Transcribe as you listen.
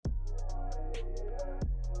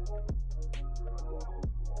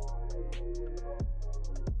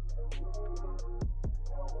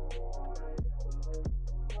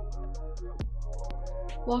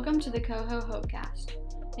Welcome to the Coho Hopecast,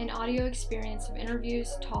 an audio experience of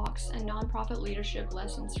interviews, talks, and nonprofit leadership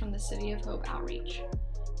lessons from the City of Hope Outreach.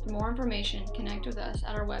 For more information, connect with us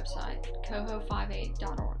at our website,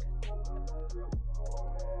 coho58.org.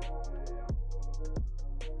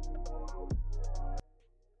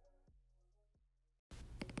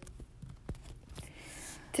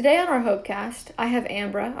 Today on our Hopecast, I have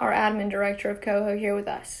Ambra, our admin director of Coho, here with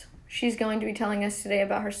us. She's going to be telling us today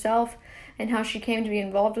about herself and how she came to be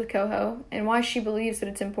involved with Coho and why she believes that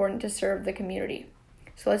it's important to serve the community.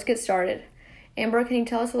 So let's get started. Ambra, can you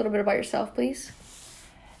tell us a little bit about yourself, please?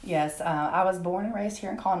 Yes, I was born and raised here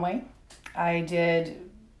in Conway. I did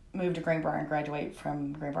move to Greenbrier and graduate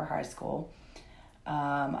from Greenbrier High School.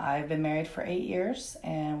 I've been married for 8 years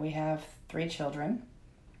and we have 3 children.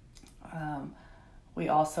 We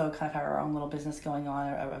also kind of have our own little business going on,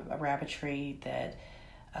 a rabbitry that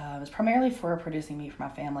is primarily for producing meat for my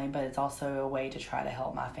family, but it's also a way to try to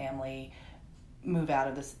help my family move out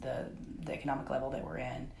of the economic level that we're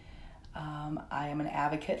in. I am an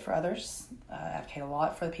advocate for others. I advocate a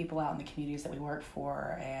lot for the people out in the communities that we work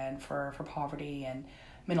for and for poverty and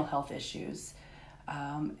mental health issues.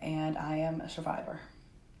 And I am a survivor.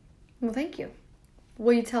 Well, thank you.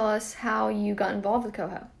 Will you tell us how you got involved with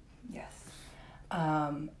Coho? Yes.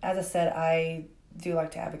 As I said, I do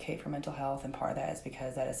like to advocate for mental health, and part of that is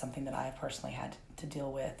because that is something that I have personally had to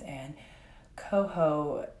deal with, and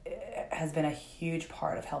Coho has been a huge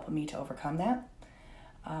part of helping me to overcome that.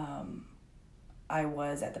 I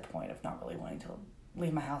was at the point of not really wanting to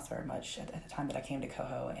leave my house very much at the time that I came to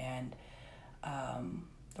Coho, and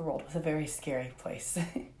the world was a very scary place.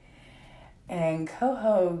 And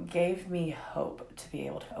Coho gave me hope to be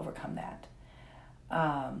able to overcome that.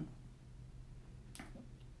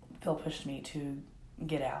 Phil pushed me to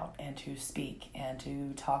get out and to speak and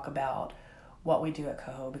to talk about what we do at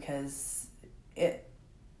Coho because it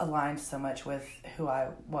aligns so much with who I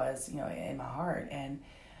was, in my heart. And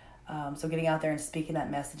so getting out there and speaking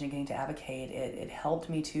that message and getting to advocate, it helped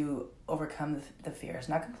me to overcome the fears.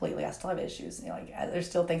 Not completely, I still have issues. There's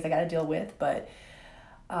still things I got to deal with, but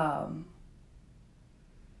to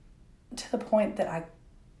the point that I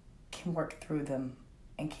can work through them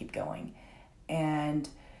and keep going. And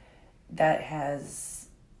that has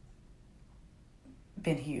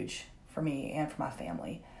been huge for me and for my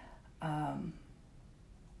family. And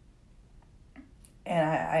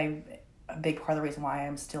a big part of the reason why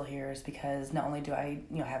I'm still here is because not only do I,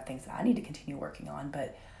 have things that I need to continue working on,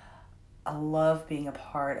 but I love being a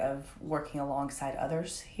part of working alongside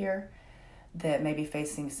others here that may be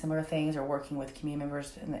facing similar things or working with community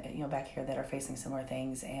members, back here that are facing similar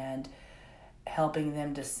things and helping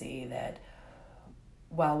them to see that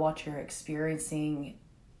while what you're experiencing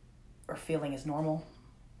or feeling is normal,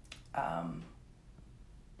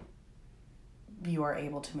 you are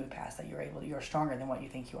able to move past that. You're stronger than what you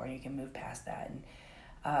think you are. You can move past that. And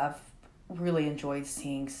I've really enjoyed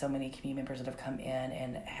seeing so many community members that have come in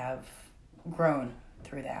and have grown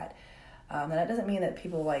through that. And that doesn't mean that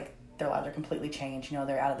people their lives are completely changed.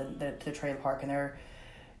 They're out of the trailer park and they're,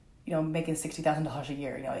 making $60,000 a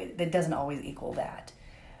year. It doesn't always equal that.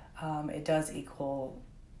 It does equal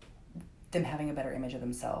them having a better image of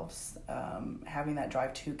themselves, having that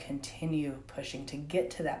drive to continue pushing to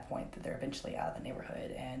get to that point that they're eventually out of the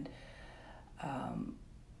neighborhood. And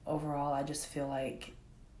overall, I just feel like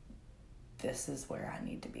this is where I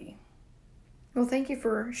need to be. Well, thank you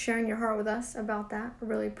for sharing your heart with us about that. I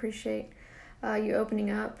really appreciate you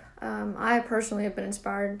opening up. I personally have been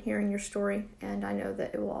inspired hearing your story, and I know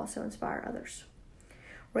that it will also inspire others.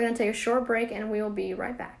 We're going to take a short break, and we will be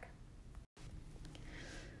right back.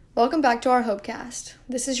 Welcome back to our Hopecast.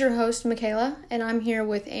 This is your host, Michaela, and I'm here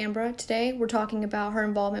with Ambra. Today, we're talking about her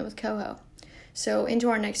involvement with Coho. So, into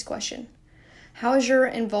our next question. How has your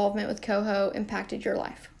involvement with Coho impacted your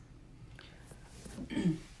life?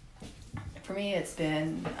 For me, it's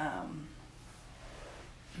been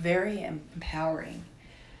very empowering.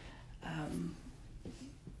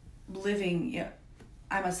 Living,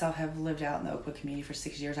 I myself have lived out in the Oakwood community for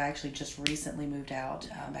 6 years. I actually just recently moved out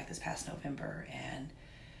back this past November, and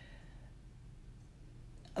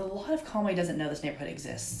a lot of Conway doesn't know this neighborhood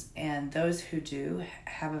exists, and those who do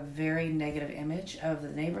have a very negative image of the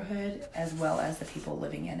neighborhood as well as the people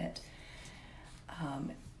living in it.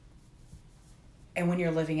 And when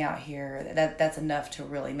you're living out here, that's enough to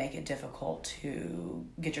really make it difficult to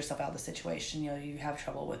get yourself out of the situation. You have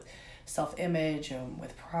trouble with self-image and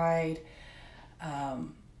with pride.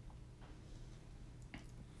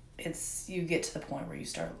 You get to the point where you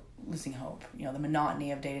start losing hope. The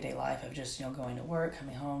monotony of day-to-day life of just, going to work,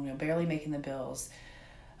 coming home, barely making the bills,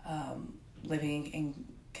 living in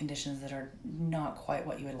conditions that are not quite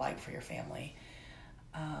what you would like for your family,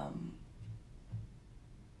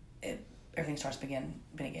 everything starts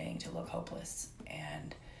beginning to look hopeless.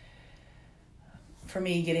 And for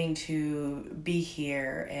me, getting to be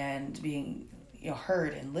here and being,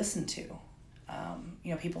 heard and listened to,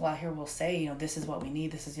 people out here will say, this is what we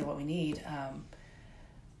need, this is what we need.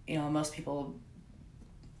 Most people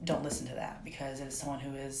don't listen to that because it is someone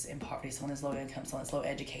who is in poverty, someone who's low income, someone that's low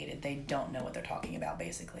educated. They don't know what they're talking about,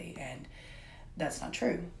 basically, and that's not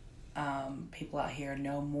true. People out here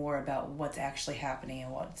know more about what's actually happening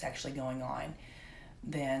and what's actually going on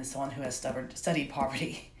than someone who has studied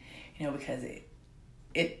poverty, because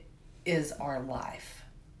it is our life.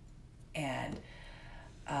 And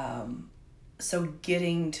so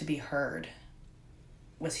getting to be heard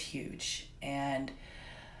was huge. And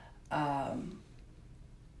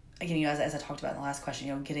again, as I talked about in the last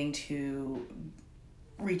question, getting to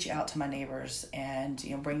reach out to my neighbors and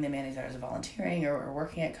bring them in either as volunteering or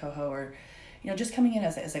working at Coho, or just coming in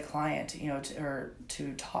as a client,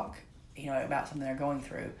 to talk about something they're going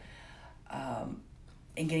through, and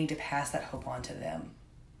getting to pass that hope on to them.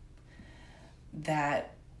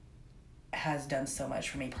 That has done so much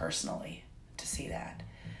for me personally to see that,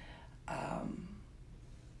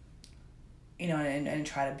 and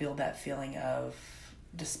try to build that feeling of,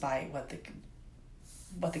 despite what the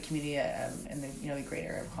community and the great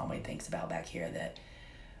area of Conway thinks about back here, that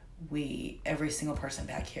every single person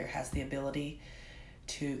back here has the ability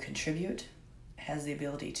to contribute, has the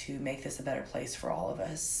ability to make this a better place for all of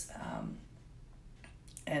us.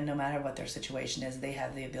 And no matter what their situation is, they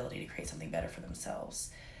have the ability to create something better for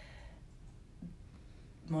themselves.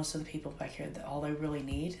 Most of the people back here, all they really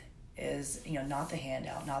need is, not the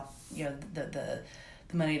handout, not, the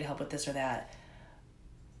money to help with this or that,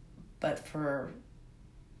 but for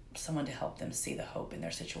someone to help them see the hope in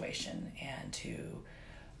their situation and to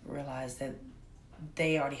realize that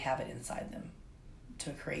they already have it inside them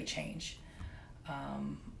to create change.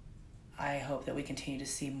 I hope that we continue to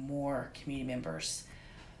see more community members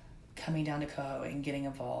coming down to Coho and getting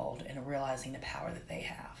involved and realizing the power that they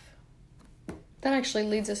have. That actually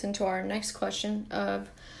leads us into our next question of,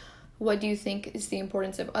 what do you think is the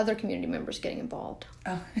importance of other community members getting involved?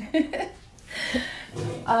 Oh.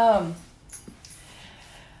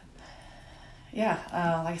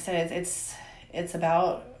 Like I said, it's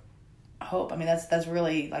about hope. I mean, that's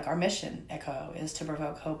really like our mission at Coho, is to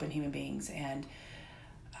provoke hope in human beings. And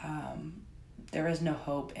there is no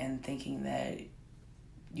hope in thinking that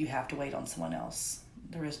you have to wait on someone else.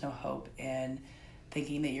 There is no hope in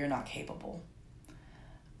thinking that you're not capable.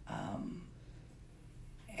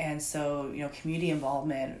 And so, community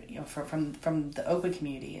involvement, from the Oakwood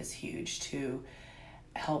community is huge to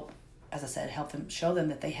help, as I said, show them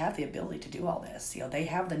that they have the ability to do all this. They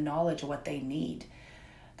have the knowledge of what they need.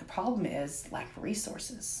 The problem is lack of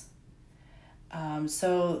resources.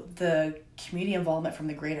 So the community involvement from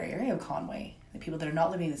the greater area of Conway, the people that are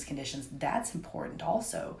not living in these conditions, that's important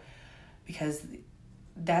also, because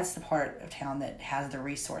that's the part of town that has the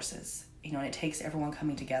resources. And it takes everyone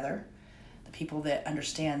coming together, the people that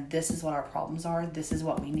understand this is what our problems are, this is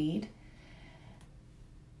what we need,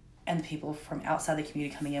 and the people from outside the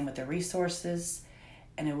community coming in with their resources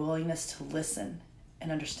and a willingness to listen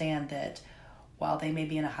and understand that while they may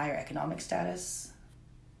be in a higher economic status,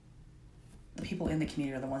 the people in the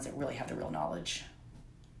community are the ones that really have the real knowledge.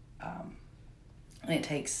 And it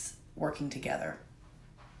takes working together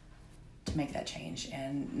to make that change.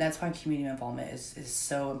 And that's why community involvement is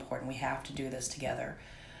so important. We have to do this together.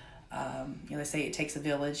 They say it takes a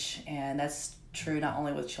village, and that's true not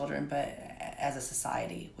only with children, but as a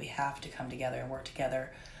society. We have to come together and work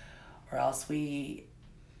together, or else we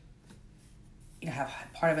have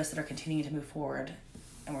part of us that are continuing to move forward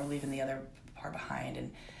and we're leaving the other part behind.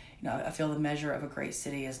 And I feel the measure of a great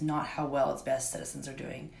city is not how well its best citizens are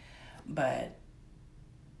doing, but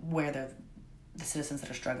where the citizens that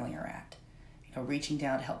are struggling are at. Reaching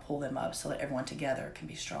down to help pull them up so that everyone together can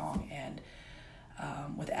be strong. And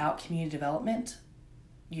without community development,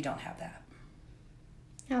 you don't have that.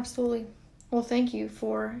 Absolutely. Well, thank you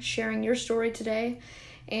for sharing your story today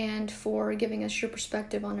and for giving us your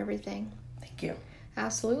perspective on everything. Thank you.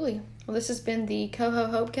 Absolutely. Well, this has been the Coho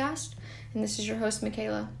Hopecast, and this is your host,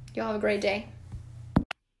 Michaela. Y'all have a great day.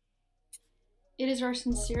 It is our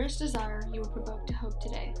sincerest desire you will provoke to hope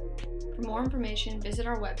today. For more information, visit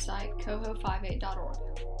our website, coho58.org.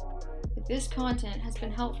 If this content has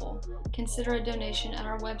been helpful, consider a donation at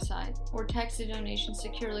our website or text a donation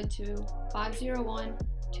securely to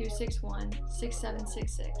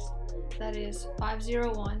 501-261-6766. That is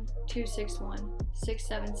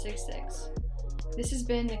 501-261-6766. This has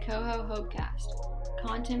been the Coho Hopecast,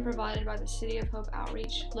 content provided by the City of Hope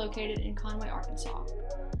Outreach located in Conway, Arkansas.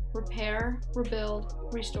 Repair, rebuild,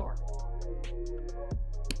 restore.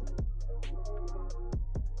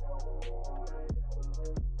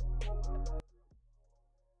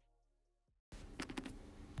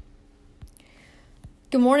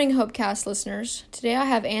 Good morning, Hopecast listeners. Today I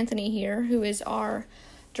have Anthony here, who is our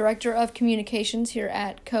Director of Communications here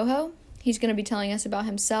at Coho. He's going to be telling us about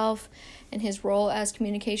himself and his role as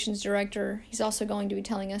Communications Director. He's also going to be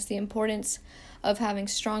telling us the importance of having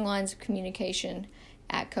strong lines of communication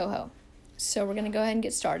at Coho. So we're going to go ahead and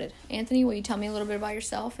get started. Anthony, will you tell me a little bit about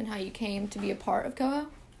yourself and how you came to be a part of Coho?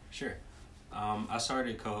 Sure. I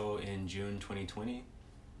started Coho in June 2020.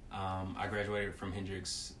 I graduated from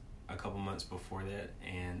Hendrix a couple months before that,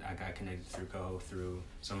 and I got connected through Coho through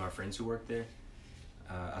some of my friends who worked there.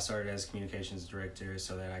 I started as communications director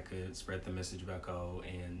so that I could spread the message about Coho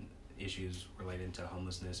and issues related to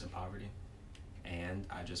homelessness and poverty. And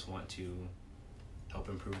I just want to help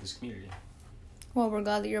improve this community. Well, we're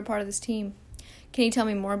glad that you're a part of this team. Can you tell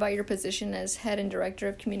me more about your position as head and director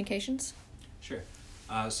of communications? Sure.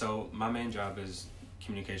 So my main job as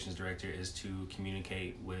communications director is to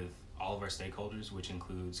communicate with all of our stakeholders, which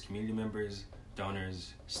includes community members,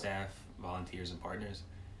 donors, staff, volunteers, and partners.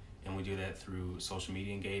 And we do that through social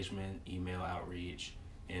media engagement, email outreach,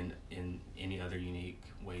 and in any other unique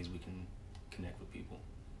ways we can connect with people.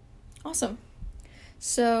 Awesome.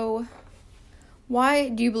 So, why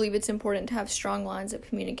do you believe it's important to have strong lines of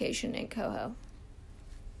communication in Coho?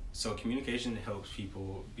 So communication helps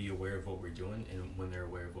people be aware of what we're doing, and when they're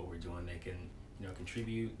aware of what we're doing, they can,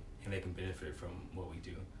 contribute and they can benefit from what we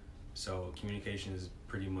do. So communication is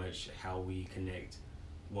pretty much how we connect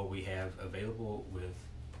what we have available with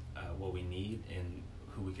what we need and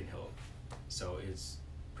who we can help. So it's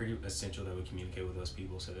pretty essential that we communicate with those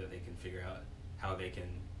people so that they can figure out how they can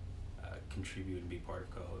contribute and be part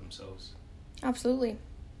of Coho themselves. Absolutely.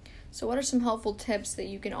 So what are some helpful tips that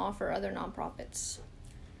you can offer other nonprofits?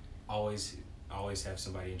 Always have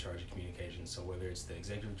somebody in charge of communication. So whether it's the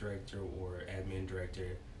executive director or admin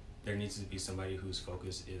director, there needs to be somebody whose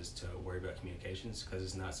focus is to worry about communications, because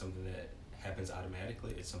it's not something that happens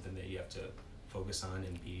automatically. It's something that you have to focus on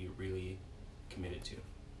and be really committed to.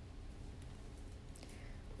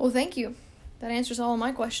 Well, thank you. That answers all of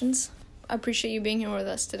my questions. I appreciate you being here with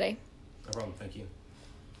us today. No problem. Thank you.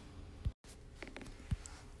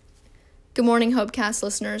 Good morning, Hopecast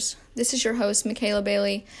listeners. This is your host, Michaela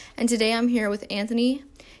Bailey, and today I'm here with Anthony.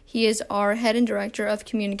 He is our head and director of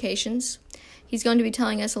communications. He's going to be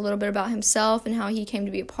telling us a little bit about himself and how he came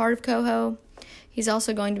to be a part of Coho. He's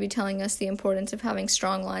also going to be telling us the importance of having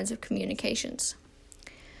strong lines of communications.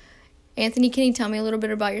 Anthony, can you tell me a little bit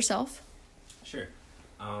about yourself? Sure.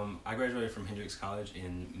 I graduated from Hendrix College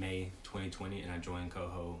in May 2020, and I joined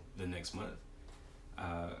Coho the next month.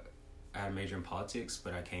 I had a major in politics,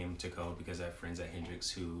 but I came to Coho because I have friends at Hendrix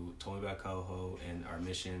who told me about Coho and our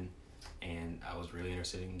mission, and I was really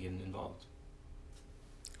interested in getting involved.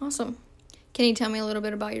 Awesome. Can you tell me a little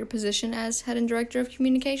bit about your position as head and director of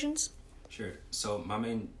communications? Sure. So my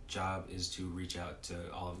main job is to reach out to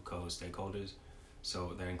all of Coho stakeholders.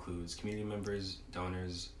 So that includes community members,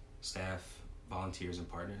 donors, staff, volunteers, and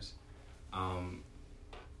partners.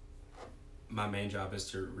 My main job is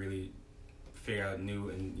to really figure out new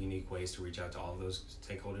and unique ways to reach out to all of those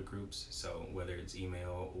stakeholder groups. So whether it's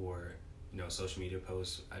email or social media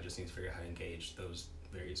posts, I just need to figure out how to engage those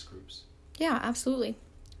various groups. Yeah, absolutely.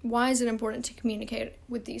 Why is it important to communicate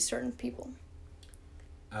with these certain people?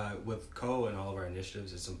 With Coho and all of our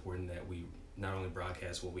initiatives, it's important that we not only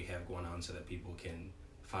broadcast what we have going on so that people can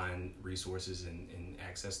find resources and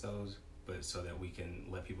access those, but so that we can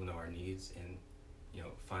let people know our needs and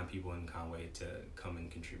find people in Conway to come and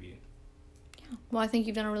contribute. Yeah. Well, I think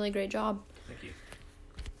you've done a really great job. Thank you.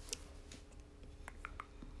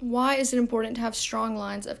 Why is it important to have strong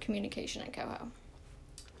lines of communication at Coho?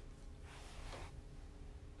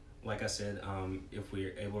 Like I said, if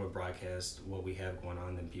we're able to broadcast what we have going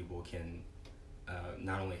on, then people can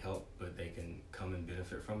not only help, but they can come and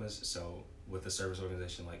benefit from us. So with a service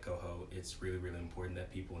organization like Coho, it's really, really important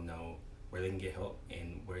that people know where they can get help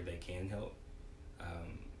and where they can help,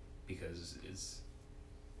 because it's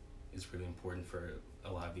really important for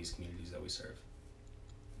a lot of these communities that we serve.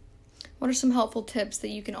 What are some helpful tips that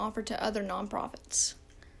you can offer to other nonprofits?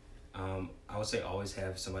 I would say always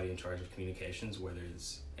have somebody in charge of communications, whether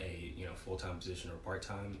it's a full-time position or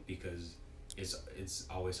part-time, because it's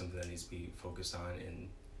always something that needs to be focused on, and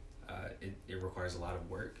it requires a lot of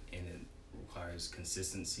work, and it requires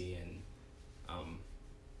consistency and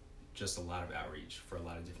just a lot of outreach for a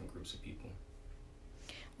lot of different groups of people.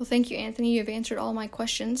 Well, thank you, Anthony. You've answered all my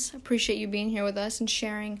questions. Appreciate you being here with us and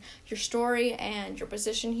sharing your story and your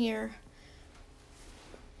position here.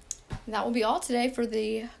 And that will be all today for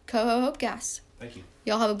the Coho Hopecast. Thank you.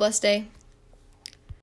 Y'all have a blessed day.